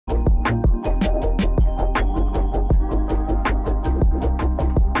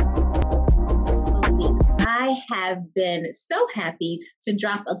have been so happy to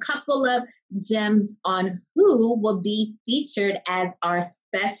drop a couple of gems on who will be featured as our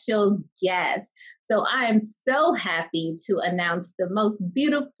special guest. So I am so happy to announce the most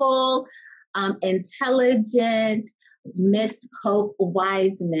beautiful, intelligent Miss Hope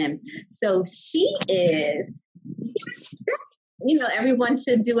Wiseman. So she is, everyone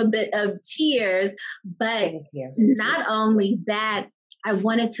should do a bit of cheers, but not only that, I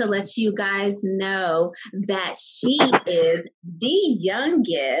wanted to let you guys know that she is the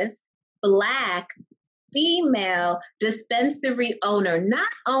youngest Black female dispensary owner, not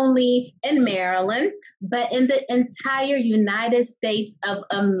only in Maryland, but in the entire United States of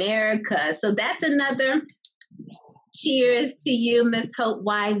America. So that's another cheers to you, Miss Hope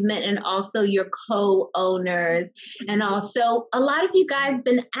Wiseman, and also your co-owners. And also, a lot of you guys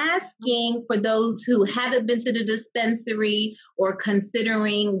been asking, for those who haven't been to the dispensary or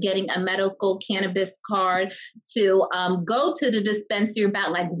considering getting a medical cannabis card, to go to the dispensary,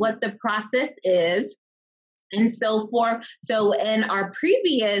 about like what the process is. And so in our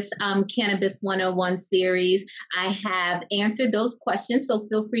previous Cannabis 101 series, I have answered those questions. So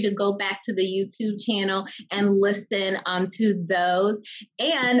feel free to go back to the YouTube channel and listen to those.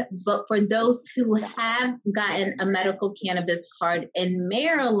 But for those who have gotten a medical cannabis card in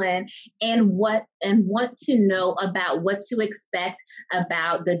Maryland and want to know about what to expect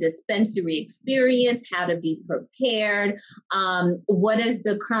about the dispensary experience, how to be prepared, what is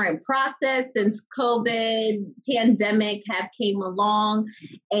the current process since COVID pandemic have came along,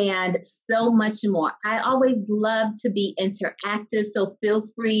 and so much more. I always love to be interactive, so feel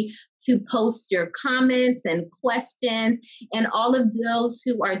free to post your comments and questions. And all of those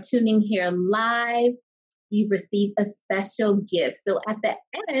who are tuning here live, you receive a special gift. So at the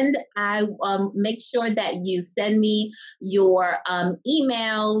end, I make sure that you send me your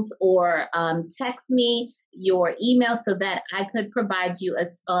emails or text me your email so that I could provide you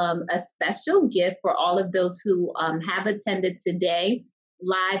a special gift for all of those who have attended today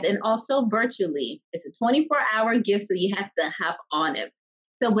live and also virtually. It's a 24-hour gift, so you have to hop on it.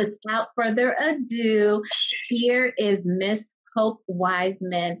 So without further ado, here is Miss Hope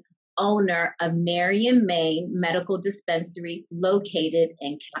Wiseman, owner of Marion Main Medical Dispensary located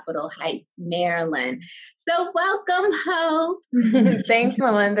in Capitol Heights, Maryland. So welcome, Hope. Thanks,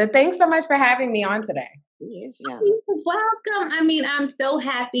 Melinda. Thanks so much for having me on today. Yes, welcome. I mean, I'm so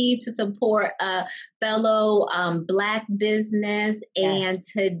happy to support a fellow Black business. And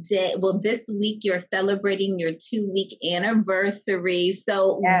this week you're celebrating your 2-week anniversary.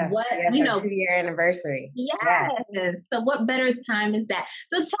 So a 2-year anniversary. Yes. So what better time is that?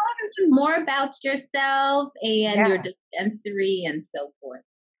 So tell everyone more about yourself and your dispensary and so forth.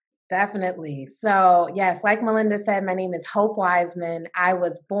 Definitely. So yes, like Melinda said, my name is Hope Wiseman. I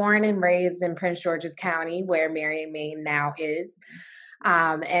was born and raised in Prince George's County, where Marion, Maine now is.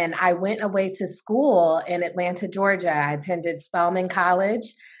 And I went away to school in Atlanta, Georgia. I attended Spelman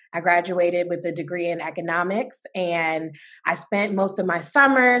College. I graduated with a degree in economics, and I spent most of my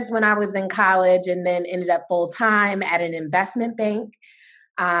summers when I was in college and then ended up full-time at an investment bank.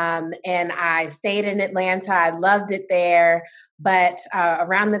 And I stayed in Atlanta. I loved it there. But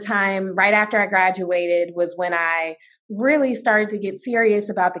around the time, right after I graduated, was when I really started to get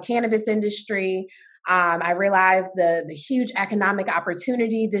serious about the cannabis industry. I realized the huge economic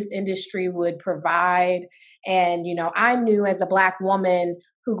opportunity this industry would provide. And, I knew as a Black woman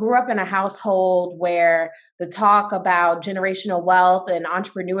who grew up in a household where the talk about generational wealth and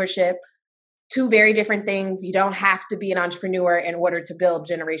entrepreneurship, two very different things. You don't have to be an entrepreneur in order to build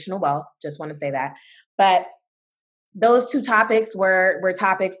generational wealth. Just want to say that. But those two topics were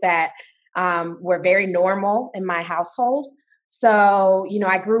topics that were very normal in my household. So,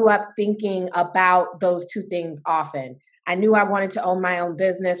 I grew up thinking about those two things often. I knew I wanted to own my own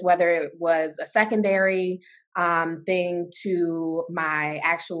business, whether it was a secondary thing to my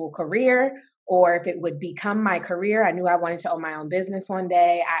actual career, or if it would become my career. I knew I wanted to own my own business one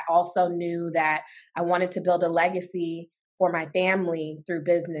day. I also knew that I wanted to build a legacy for my family through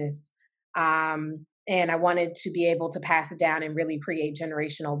business. And I wanted to be able to pass it down and really create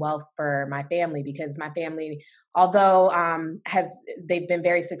generational wealth for my family, because my family, although they've been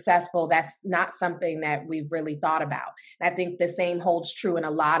very successful, that's not something that we've really thought about. And I think the same holds true in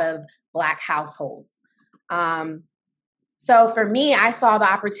a lot of Black households. So for me, I saw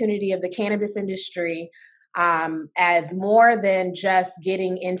the opportunity of the cannabis industry as more than just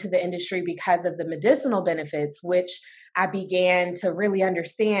getting into the industry because of the medicinal benefits, which I began to really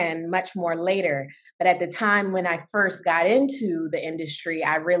understand much more later. But at the time when I first got into the industry,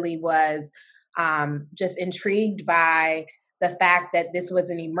 I really was just intrigued by the fact that this was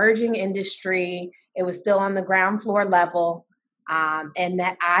an emerging industry. It was still on the ground floor level, and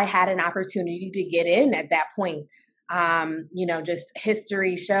that I had an opportunity to get in at that point. Just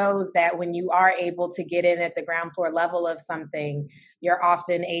history shows that when you are able to get in at the ground floor level of something, you're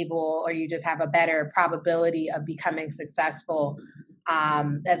often able, or you just have a better probability of becoming successful,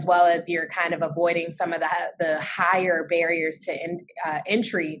 as well as you're kind of avoiding some of the higher barriers to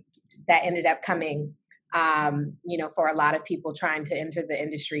entry that ended up coming, for a lot of people trying to enter the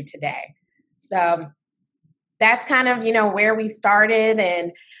industry today. So that's kind of, where we started.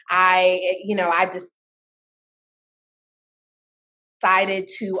 And I just decided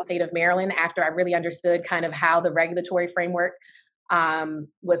to state of Maryland after I really understood kind of how the regulatory framework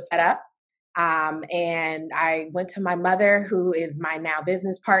was set up. And I went to my mother, who is my now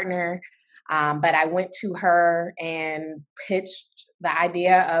business partner. But I went to her and pitched the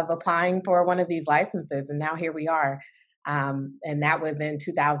idea of applying for one of these licenses. And now here we are. And that was in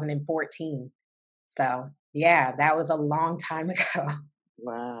 2014. So yeah, that was a long time ago.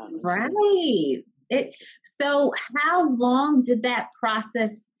 Wow. Right. So how long did that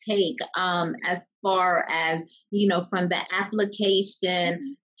process take, as far as, from the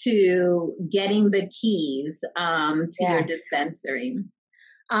application to getting the keys to your dispensary?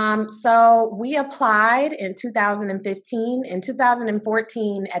 So we applied in 2015. In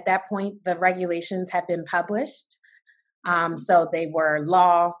 2014, at that point, the regulations had been published. So they were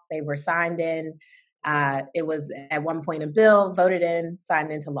law, they were signed in. It was at one point a bill, voted in,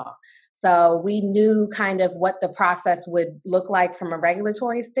 signed into law. So we knew kind of what the process would look like from a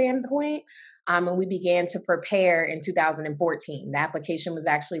regulatory standpoint. And we began to prepare in 2014. The application was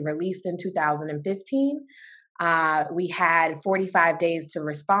actually released in 2015. We had 45 days to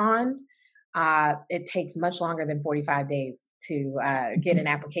respond. It takes much longer than 45 days to get an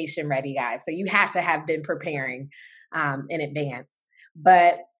application ready, guys. So you have to have been preparing in advance.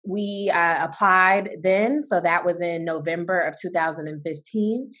 But we applied then. So that was in November of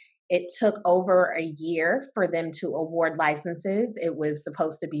 2015. It took over a year for them to award licenses. It was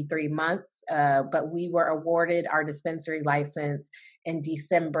supposed to be 3 months, but we were awarded our dispensary license in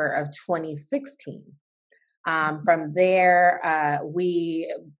December of 2016. From there,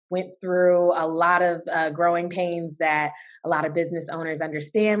 we went through a lot of growing pains that a lot of business owners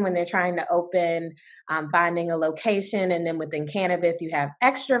understand when they're trying to open, finding a location. And then within cannabis, you have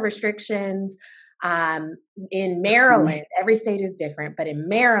extra restrictions. In Maryland, every state is different, but in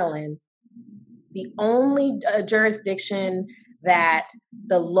Maryland, the only jurisdiction that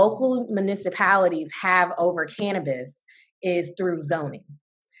the local municipalities have over cannabis is through zoning.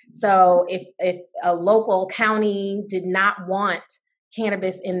 So if a local county did not want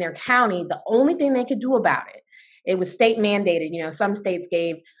cannabis in their county, the only thing they could do about it, it was state mandated. Some states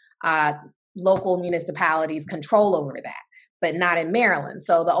gave local municipalities control over that, but not in Maryland.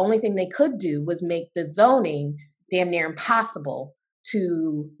 So the only thing they could do was make the zoning damn near impossible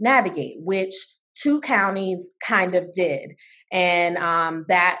to navigate, which 2 counties kind of did. And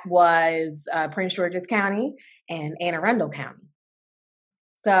that was Prince George's County and Anne Arundel County.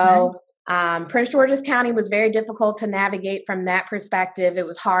 So Prince George's County was very difficult to navigate from that perspective. It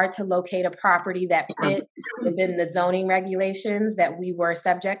was hard to locate a property that fit within the zoning regulations that we were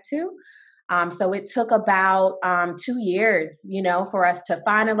subject to. So it took about 2 years, for us to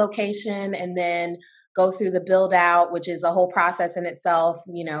find a location and then go through the build out, which is a whole process in itself,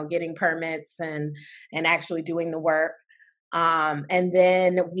 getting permits and actually doing the work. And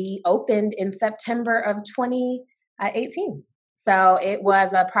then we opened in September of 2018. So it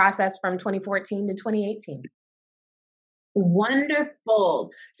was a process from 2014 to 2018.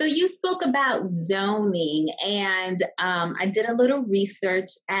 Wonderful. So you spoke about zoning, and I did a little research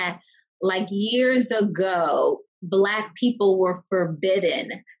at, like, years ago, Black people were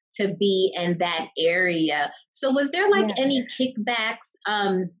forbidden to be in that area. So was there any kickbacks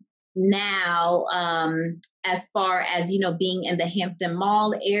now as far as, being in the Hampton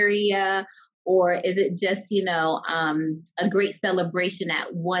Mall area? Or is it just, a great celebration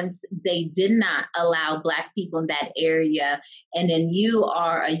at once they did not allow Black people in that area, and then you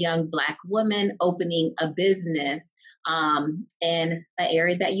are a young Black woman opening a business in an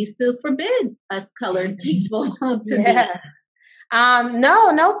area that used to forbid us colored people to be?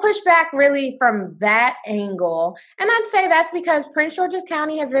 No pushback really from that angle. And I'd say that's because Prince George's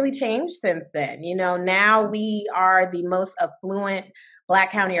County has really changed since then. Now we are the most affluent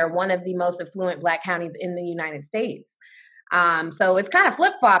Black county, or one of the most affluent Black counties in the United States. So it's kind of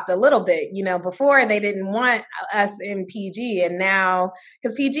flip-flopped a little bit. Before they didn't want us in PG, and now,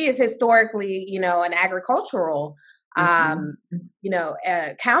 because PG is historically, an agricultural,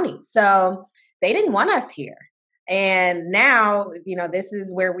 county. So they didn't want us here. And now, this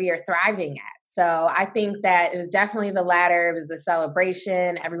is where we are thriving at. So I think that it was definitely the latter. It was a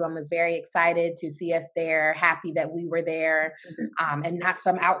celebration. Everyone was very excited to see us there, happy that we were there, and not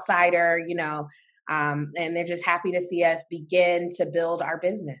some outsider, and they're just happy to see us begin to build our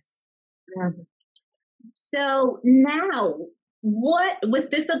business. So now, what with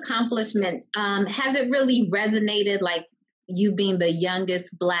this accomplishment, has it really resonated, like you being the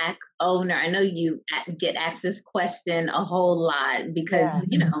youngest Black owner? I know you get asked this question a whole lot because,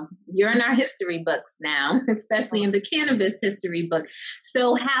 you're in our history books now, especially in the cannabis history book.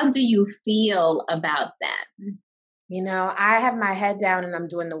 So how do you feel about that? I have my head down and I'm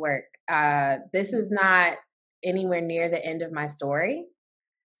doing the work. This is not anywhere near the end of my story.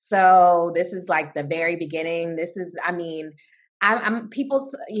 So this is like the very beginning. I'm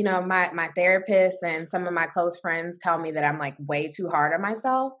people's, my therapist and some of my close friends tell me that I'm like way too hard on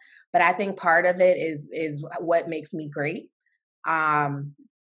myself, but I think part of it is what makes me great.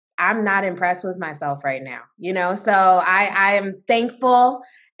 I'm not impressed with myself right now, so I am thankful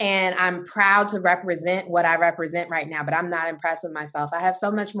and I'm proud to represent what I represent right now, but I'm not impressed with myself. I have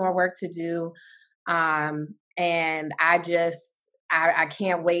so much more work to do. And I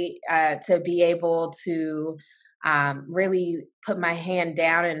can't wait to be able to really put my hand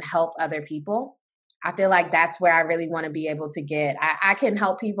down and help other people. I feel like that's where I really want to be able to get. I can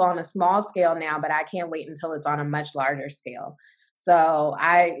help people on a small scale now, but I can't wait until it's on a much larger scale. So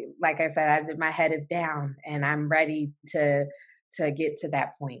like I said, my head is down and I'm ready to get to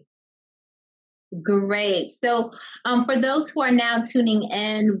that point. Great. So for those who are now tuning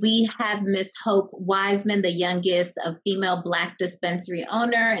in, we have Miss Hope Wiseman, the youngest female Black dispensary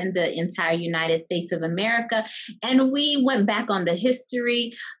owner in the entire United States of America. And we went back on the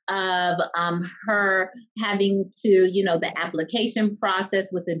history of her having to, the application process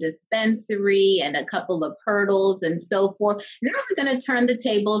with the dispensary and a couple of hurdles and so forth. Now we're going to turn the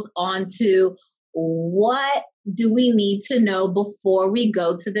tables on to what do we need to know before we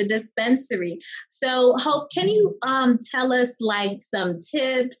go to the dispensary? So, Hope, can you tell us like some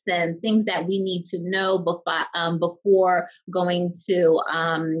tips and things that we need to know before going to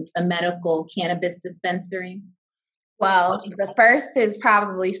a medical cannabis dispensary? Well, the first is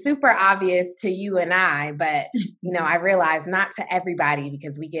probably super obvious to you and I, but I realize not to everybody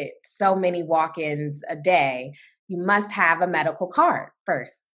because we get so many walk-ins a day. You must have a medical card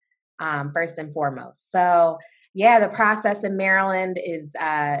first and foremost. So the process in Maryland is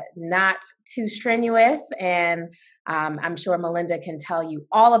not too strenuous, and I'm sure Melinda can tell you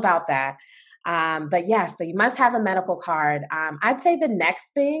all about that. So you must have a medical card. I'd say the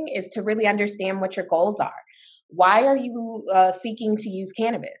next thing is to really understand what your goals are. Why are you seeking to use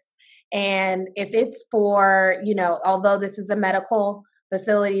cannabis? And if it's for, although this is a medical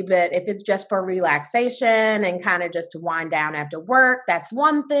facility, but if it's just for relaxation and kind of just to wind down after work, that's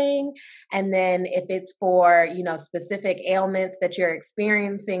one thing. And then if it's for, specific ailments that you're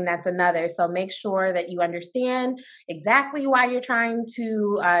experiencing, that's another. So make sure that you understand exactly why you're trying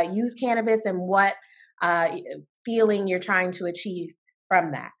to use cannabis and what feeling you're trying to achieve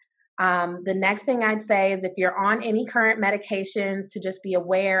from that. The next thing I'd say is if you're on any current medications, to just be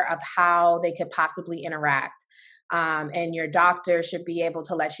aware of how they could possibly interact. And your doctor should be able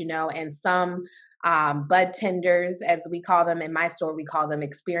to let you know. And some bud tenders, as we call them in my store, we call them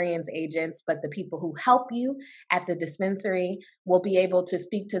experience agents, but the people who help you at the dispensary will be able to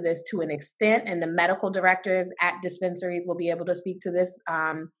speak to this to an extent. And the medical directors at dispensaries will be able to speak to this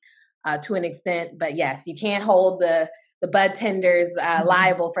to an extent. But yes, you can't hold the bud tenders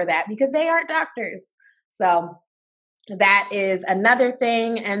liable for that because they aren't doctors. So that is another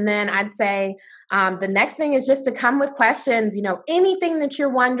thing. And then I'd say the next thing is just to come with questions, anything that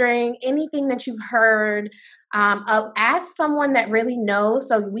you're wondering, anything that you've heard, ask someone that really knows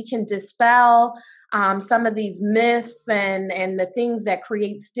so we can dispel some of these myths and the things that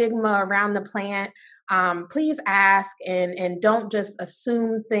create stigma around the plant. Please ask and don't just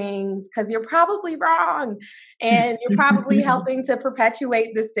assume things because you're probably wrong and you're probably helping to perpetuate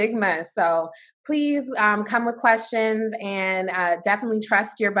the stigma. So please come with questions and definitely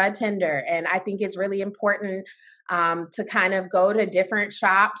trust your bud tender. And I think it's really important to kind of go to different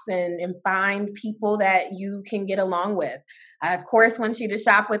shops and find people that you can get along with. I, of course, want you to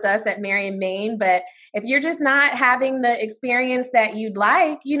shop with us at Marion, Maine, but if you're just not having the experience that you'd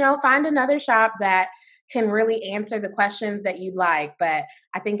like, find another shop that can really answer the questions that you'd like. But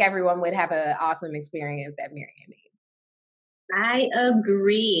I think everyone would have an awesome experience at Marion, Maine. I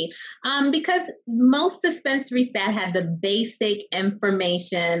agree. Because most dispensaries that have the basic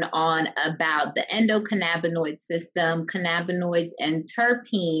information on about the endocannabinoid system, cannabinoids and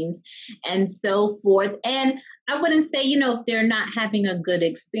terpenes and so forth. And I wouldn't say, if they're not having a good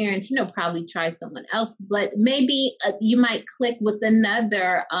experience, probably try someone else, but maybe you might click with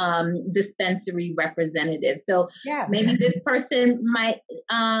another dispensary representative. So maybe this person might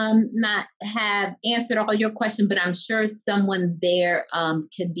not have answered all your questions, but I'm sure someone there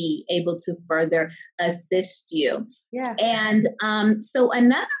could be able to further assist you. Yeah. And so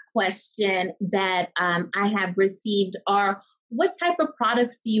another question that I have received are, what type of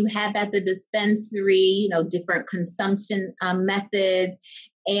products do you have at the dispensary, different consumption methods,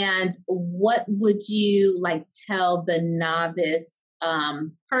 and what would you like tell the novice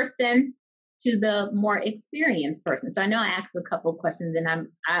person to the more experienced person? So I know I asked a couple questions, and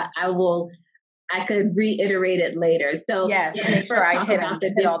I could reiterate it later. So yes, make sure I hit about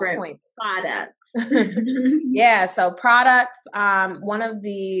the different products. Yeah, so products, one of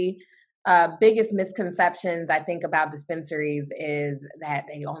the biggest misconceptions I think about dispensaries is that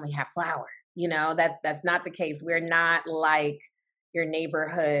they only have flower. That's not the case. We're not like your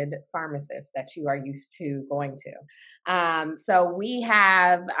neighborhood pharmacist that you are used to going to. So we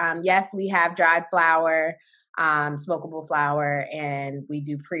have, we have dried flower, smokable flower, and we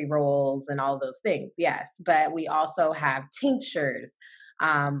do pre-rolls and all those things. Yes, but we also have tinctures,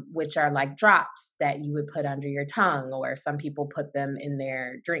 which are like drops that you would put under your tongue, or some people put them in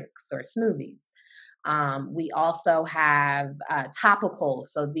their drinks or smoothies. We also have topicals,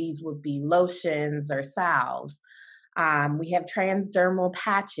 so these would be lotions or salves. We have transdermal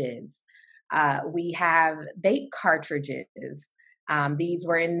patches. We have vape cartridges. These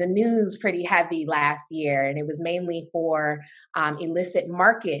were in the news pretty heavy last year, and it was mainly for illicit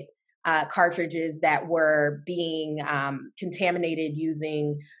market cartridges that were being contaminated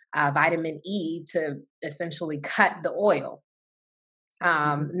using vitamin E to essentially cut the oil.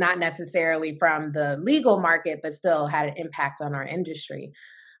 Not necessarily from the legal market, but still had an impact on our industry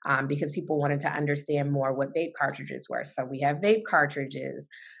because people wanted to understand more what vape cartridges were. So we have vape cartridges.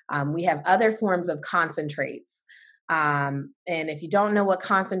 We have other forms of concentrates. And if you don't know what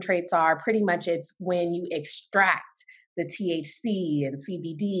concentrates are, pretty much it's when you extract the THC and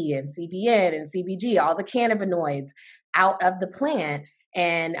CBD and CBN and CBG, all the cannabinoids out of the plant.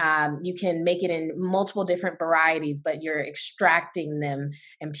 And you can make it in multiple different varieties, but you're extracting them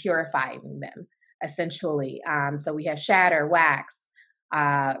and purifying them, essentially. So we have shatter, wax,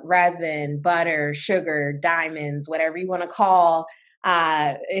 resin, butter, sugar, diamonds, whatever you want to call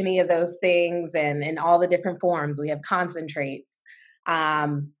any of those things, and in all the different forms. We have concentrates.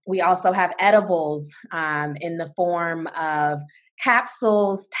 We also have edibles in the form of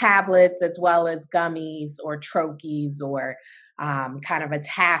capsules, tablets, as well as gummies or troches or kind of a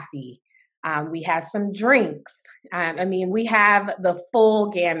taffy. We have some drinks. We have the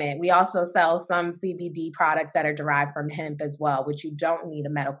full gamut. We also sell some CBD products that are derived from hemp as well, which you don't need a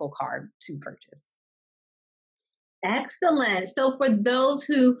medical card to purchase. Excellent. So for those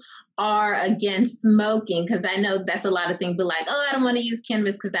who are against smoking, because I know that's a lot of things, but like, oh, I don't want to use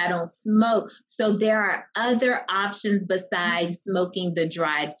cannabis because I don't smoke. So there are other options besides smoking the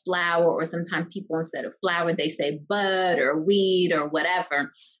dried flower, or sometimes people, instead of flower, they say bud or weed or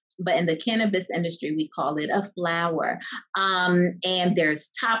whatever. But in the cannabis industry, we call it a flower. And there's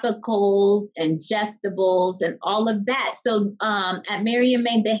topicals, ingestibles, and all of that. So at Mary &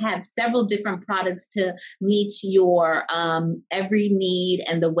 Main, they have several different products to meet your every need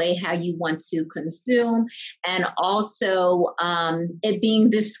and the way how you want to consume. And also it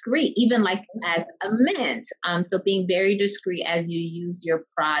being discreet, even like as a mint. So being very discreet as you use your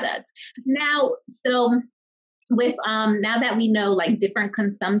product. Now, with now that we know like different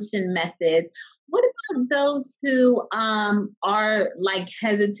consumption methods, what about those who are like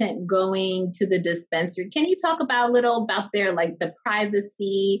hesitant going to the dispensary? Can you talk about a little about their like the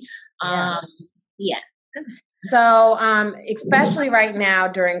privacy? Yeah. So, especially right now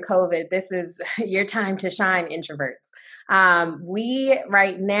during COVID, this is your time to shine, introverts. We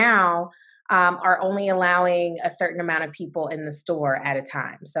right now are only allowing a certain amount of people in the store at a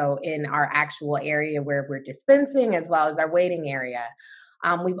time. So in our actual area where we're dispensing, as well as our waiting area.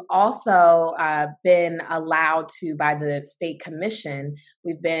 We've also been allowed to, by the state commission,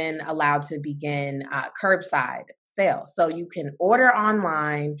 we've been allowed to begin curbside sales. So you can order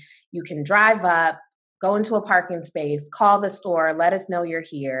online, you can drive up, go into a parking space, call the store, let us know you're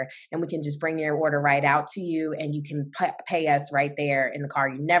here, and we can just bring your order right out to you, and you can pay us right there in the car.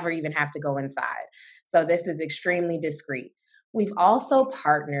 You never even have to go inside. So this is extremely discreet. We've also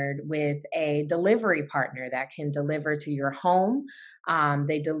partnered with a delivery partner that can deliver to your home.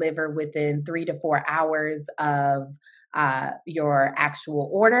 They deliver within 3 to 4 hours of your actual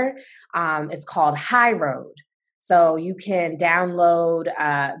order. It's called High Road. So you can download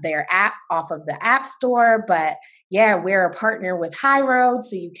their app off of the App Store. But yeah, we're a partner with High Road,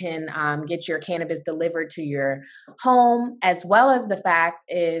 so you can get your cannabis delivered to your home, as well as the fact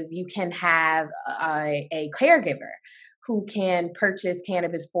is you can have a caregiver who can purchase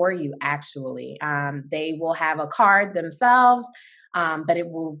cannabis for you, actually. They will have a card themselves, but it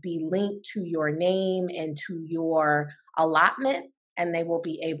will be linked to your name and to your allotment, and they will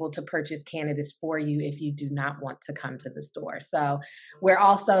be able to purchase cannabis for you if you do not want to come to the store. So we're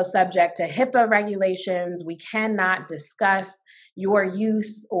also subject to HIPAA regulations. We cannot discuss your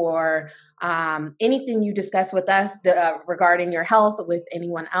use or anything you discuss with us regarding your health with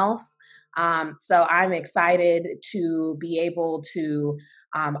anyone else. So I'm excited to be able to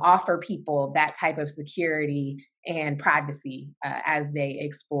offer people that type of security and privacy as they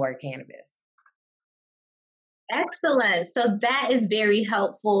explore cannabis. Excellent. So that is very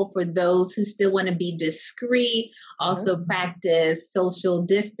helpful for those who still want to be discreet, also practice social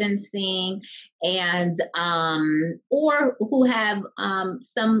distancing, and or who have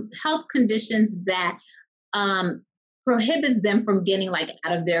some health conditions that prohibits them from getting like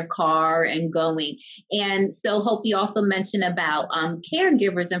out of their car and going. And so Hope, you also mentioned about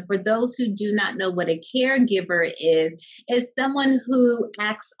caregivers. And for those who do not know what a caregiver is someone who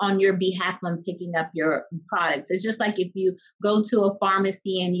acts on your behalf when picking up your products. It's just like if you go to a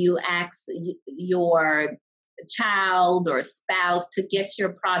pharmacy and you ask your child or spouse to get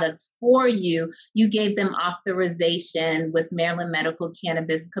your products for you, you gave them authorization with Maryland Medical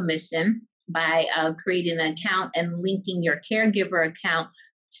Cannabis Commission by creating an account and linking your caregiver account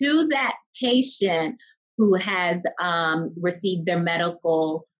to that patient who has received their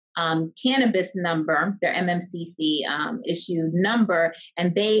medical cannabis number, their MMCC issued number,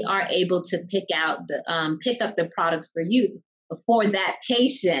 and they are able to pick up the products for you for that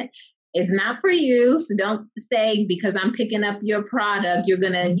patient. It's not for you, so don't say because I'm picking up your product, you're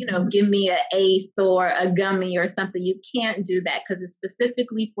gonna, give me an eighth or a gummy or something. You can't do that because it's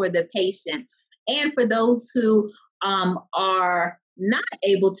specifically for the patient. And for those who are not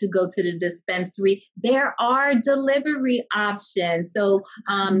able to go to the dispensary, there are delivery options. So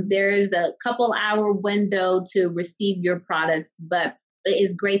there is a couple hour window to receive your products, but it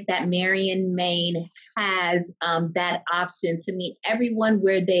is great that Marion, Maine has that option to meet everyone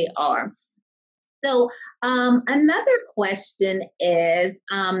where they are. So another question is,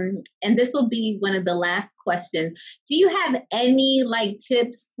 and this will be one of the last questions, do you have any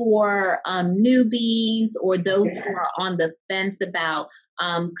tips for newbies or those who are on the fence about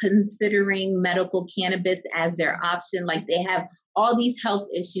considering medical cannabis as their option? Like they have all these health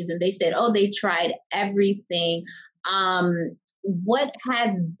issues and they said, oh, they tried everything. What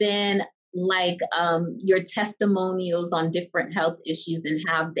has been your testimonials on different health issues and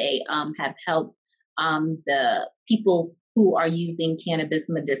how they have helped the people who are using cannabis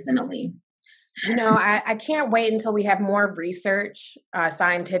medicinally? I can't wait until we have more research,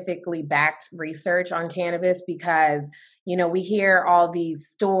 scientifically backed research on cannabis, because, we hear all these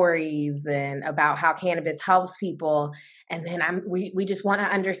stories and about how cannabis helps people. And then we just want to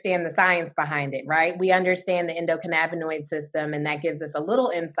understand the science behind it, right? We understand the endocannabinoid system, and that gives us a little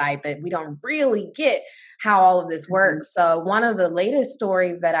insight, but we don't really get how all of this works. So one of the latest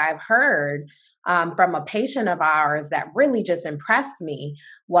stories that I've heard from a patient of ours that really just impressed me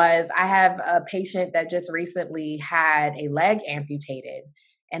was I have a patient that just recently had a leg amputated.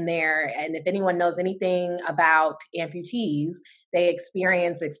 And if anyone knows anything about amputees, they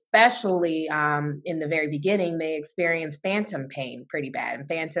experience, especially in the very beginning, they experience phantom pain pretty bad. And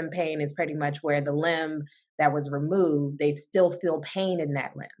phantom pain is pretty much where the limb that was removed, they still feel pain in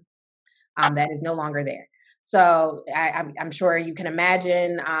that limb that is no longer there. So I'm sure you can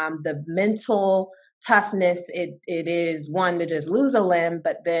imagine the mental toughness it is, one, to just lose a limb,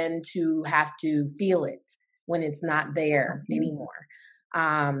 but then to have to feel it when it's not there anymore.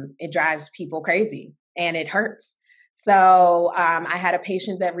 It drives people crazy and it hurts. So I had a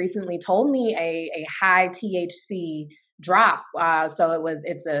patient that recently told me a high THC drop. So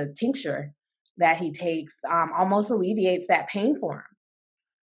it's a tincture that he takes, almost alleviates that pain for him.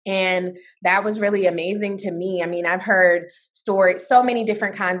 And that was really amazing to me. I mean, I've heard stories, so many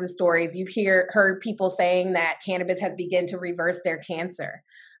different kinds of stories. You've heard people saying that cannabis has begun to reverse their cancer,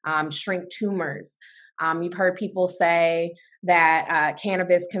 shrink tumors. You've heard people say that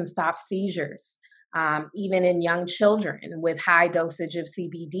cannabis can stop seizures, even in young children with high dosage of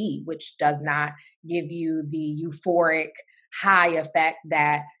CBD, which does not give you the euphoric high effect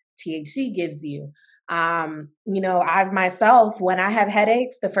that THC gives you. I've myself, when I have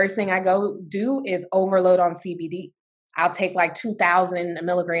headaches, the first thing I go do is overload on CBD. I'll take like 2,000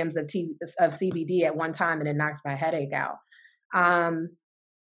 milligrams of CBD at one time and it knocks my headache out.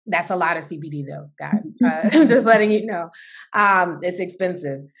 That's a lot of CBD though, guys. Just letting you know, it's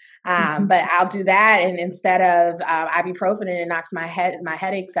expensive. But I'll do that, and instead of ibuprofen, and it knocks my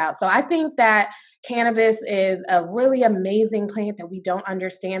headaches out. So I think that cannabis is a really amazing plant that we don't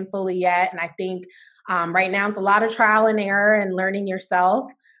understand fully yet, and I think right now it's a lot of trial and error and learning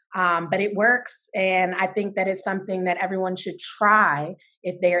yourself. But it works, and I think that it's something that everyone should try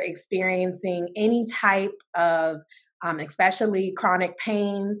if they're experiencing any type of especially chronic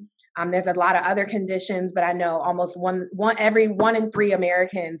pain. There's a lot of other conditions, but I know almost every 1 in 3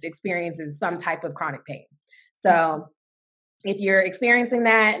 Americans experiences some type of chronic pain. So if you're experiencing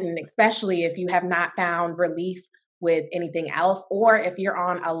that, and especially if you have not found relief with anything else, or if you're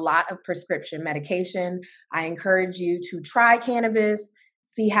on a lot of prescription medication, I encourage you to try cannabis,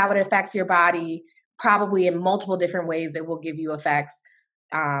 see how it affects your body, probably in multiple different ways it will give you effects.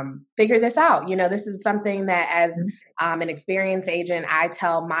 Figure this out. This is something that as an experienced agent, I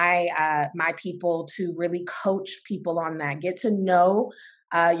tell my people to really coach people on that. Get to know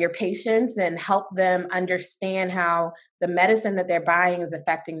your patients and help them understand how the medicine that they're buying is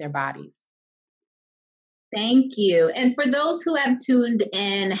affecting their bodies. Thank you. And for those who have tuned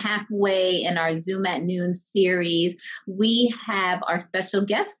in halfway in our Zoom at Noon series, we have our special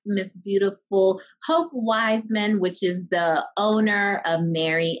guest, Miss Beautiful Hope Wiseman, which is the owner of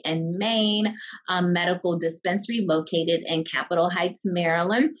Mary and Main Medical Dispensary located in Capitol Heights,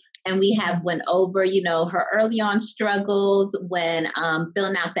 Maryland. And we have went over, her early on struggles when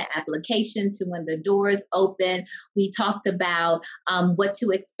filling out the application to when the doors open. We talked about what to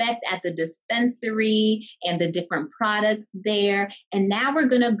expect at the dispensary and the different products there. And now we're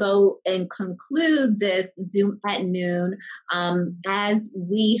going to go and conclude this Zoom at Noon as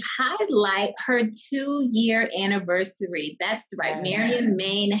we highlight her 2-year anniversary. That's right. Mary and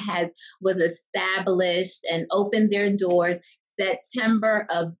Main was established and opened their doors September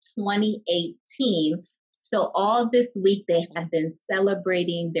of 2018. So all this week they have been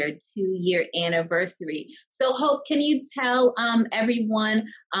celebrating their 2-year anniversary. So Hope, can you tell everyone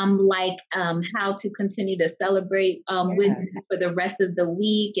how to continue to celebrate with you for the rest of the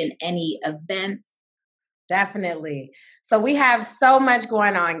week and any events? Definitely. So we have so much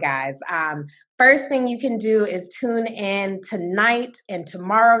going on, guys. First thing you can do is tune in tonight and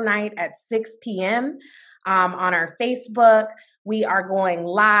tomorrow night at 6 p.m. On our Facebook. We are going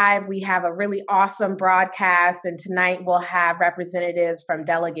live. We have a really awesome broadcast, and tonight we'll have representatives from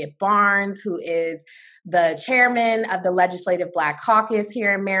Delegate Barnes, who is the chairman of the Legislative Black Caucus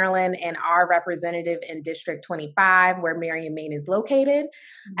here in Maryland, and our representative in District 25, where Mary and Main is located,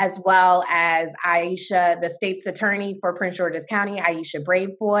 as well as Aisha, the state's attorney for Prince George's County, Aisha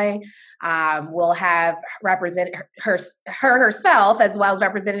Braveboy. We'll have represent her herself, as well as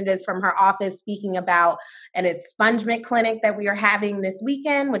representatives from her office, speaking about an expungement clinic that we are having this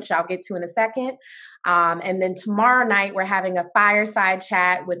weekend, which I'll get to in a second. And then tomorrow night, we're having a fireside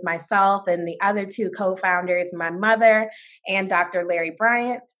chat with myself and the other 2 co-founders, my mother and Dr. Larry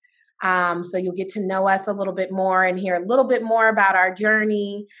Bryant. So you'll get to know us a little bit more and hear a little bit more about our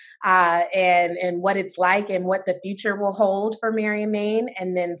journey and what it's like and what the future will hold for Mary and Main.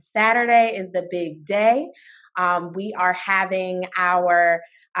 And then Saturday is the big day. We are having our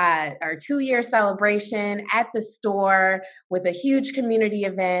 2-year celebration at the store with a huge community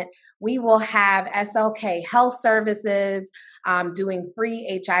event. We will have SLK Health Services doing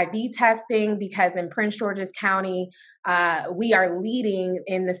free HIV testing, because in Prince George's County, we are leading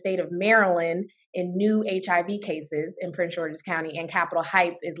in the state of Maryland in new HIV cases in Prince George's County, and Capitol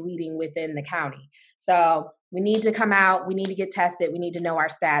Heights is leading within the county. So we need to come out. We need to get tested. We need to know our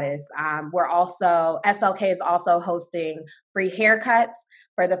status. SLK is also hosting free haircuts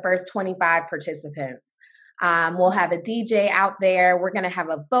for the first 25 participants. We'll have a DJ out there. We're going to have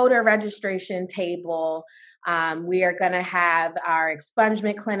a voter registration table. We are going to have our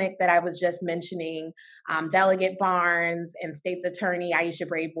expungement clinic that I was just mentioning. Delegate Barnes and State's Attorney Aisha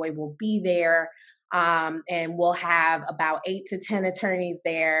Braveboy will be there. And we'll have about 8 to 10 attorneys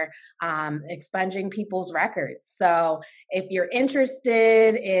there expunging people's records. So if you're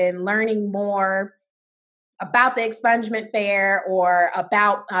interested in learning more about the expungement fair or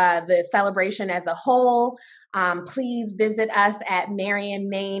about the celebration as a whole, please visit us at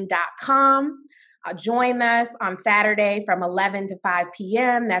maryandmain.com. Join us on Saturday from 11 to 5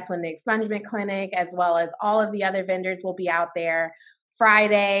 p.m. That's when the expungement clinic, as well as all of the other vendors, will be out there.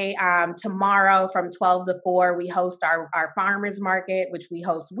 Friday, tomorrow from 12 to 4, we host our farmers market, which we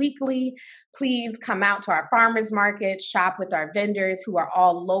host weekly. Please come out to our farmers market, shop with our vendors who are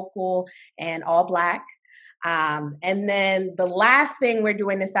all local and all Black. And then the last thing we're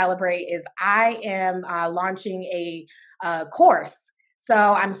doing to celebrate is I am launching a course. So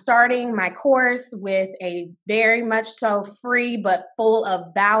I'm starting my course with a very much so free but full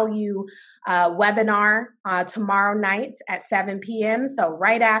of value webinar tomorrow night at 7 p.m. So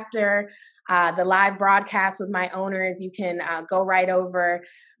right after the live broadcast with my owners, you can go right over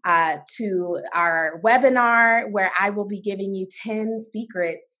to our webinar where I will be giving you 10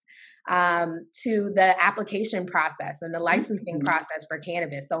 secrets to the application process and the licensing process for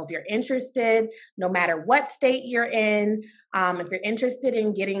cannabis. So if you're interested, no matter what state you're in, if you're interested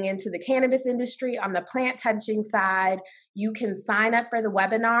in getting into the cannabis industry on the plant touching side, you can sign up for the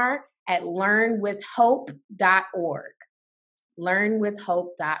webinar at learnwithhope.org.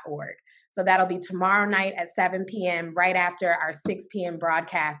 Learnwithhope.org. So that'll be tomorrow night at 7 p.m. right after our 6 p.m.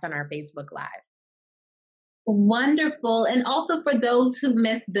 broadcast on our Facebook Live. Wonderful. And also for those who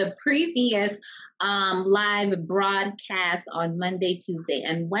missed the previous live broadcast on Monday, Tuesday,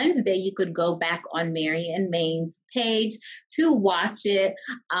 and Wednesday, you could go back on Mary and Main's page to watch it.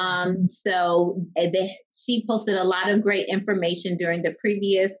 She posted a lot of great information during the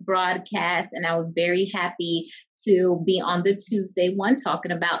previous broadcast, and I was very happy to be on the Tuesday one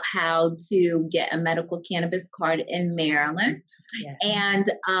talking about how to get a medical cannabis card in Maryland. Yeah.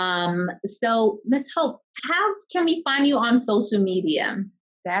 And so, Ms. Hope, how can we find you on social media?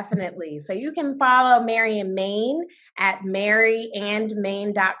 Definitely. So you can follow Mary and Main at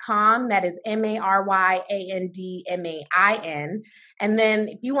maryandmain.com. That is MaryandMain. And then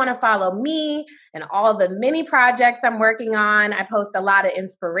if you want to follow me and all the many projects I'm working on, I post a lot of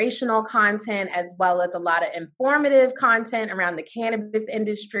inspirational content as well as a lot of informative content around the cannabis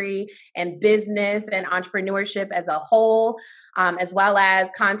industry and business and entrepreneurship as a whole, as well as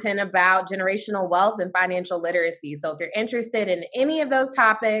content about generational wealth and financial literacy. So if you're interested in any of those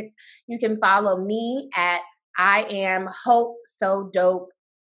topics, you can follow me at I am Hope So Dope.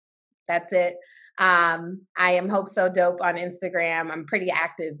 That's it. I am Hope So Dope on Instagram. I'm pretty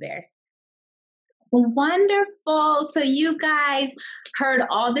active there. Wonderful. So you guys heard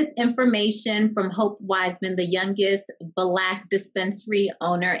all this information from Hope Wiseman, the youngest Black dispensary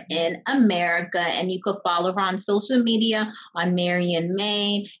owner in America. And you could follow her on social media on Mary and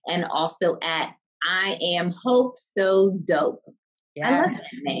Main and also at I am Hope So Dope. Yeah. I love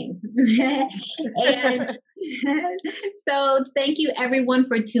that name. And so thank you everyone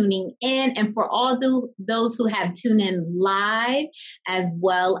for tuning in, and for all those who have tuned in live as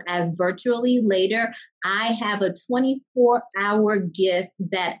well as virtually later. I have a 24-hour gift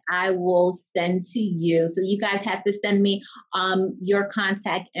that I will send to you. So you guys have to send me your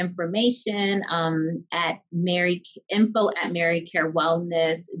contact information at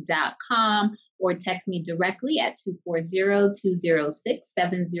info@marycarewellness.com or text me directly at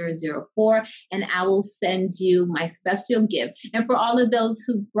 240-206-7004, and I will send you my special gift. And for all of those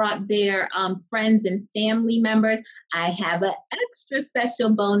who brought their friends and family members, I have an extra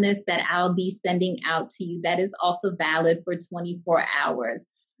special bonus that I'll be sending out to you that is also valid for 24 hours.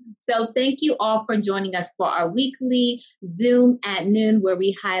 So thank you all for joining us for our weekly Zoom at noon, where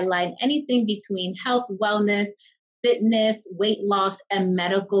we highlight anything between health, wellness, fitness, weight loss, and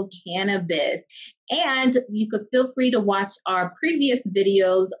medical cannabis. And you could feel free to watch our previous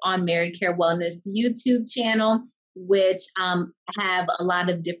videos on Mary Care Wellness YouTube channel, which have a lot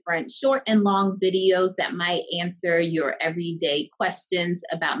of different short and long videos that might answer your everyday questions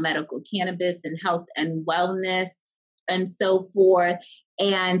about medical cannabis and health and wellness and so forth.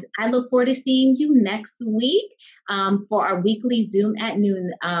 And I look forward to seeing you next week for our weekly Zoom at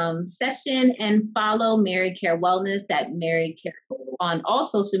noon session. And follow Mary Care Wellness at Mary Care on all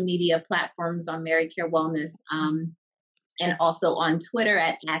social media platforms on Mary Care Wellness, and also on Twitter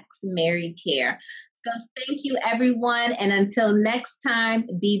at @MaryCare. So thank you, everyone. And until next time,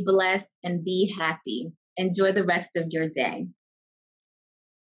 be blessed and be happy. Enjoy the rest of your day.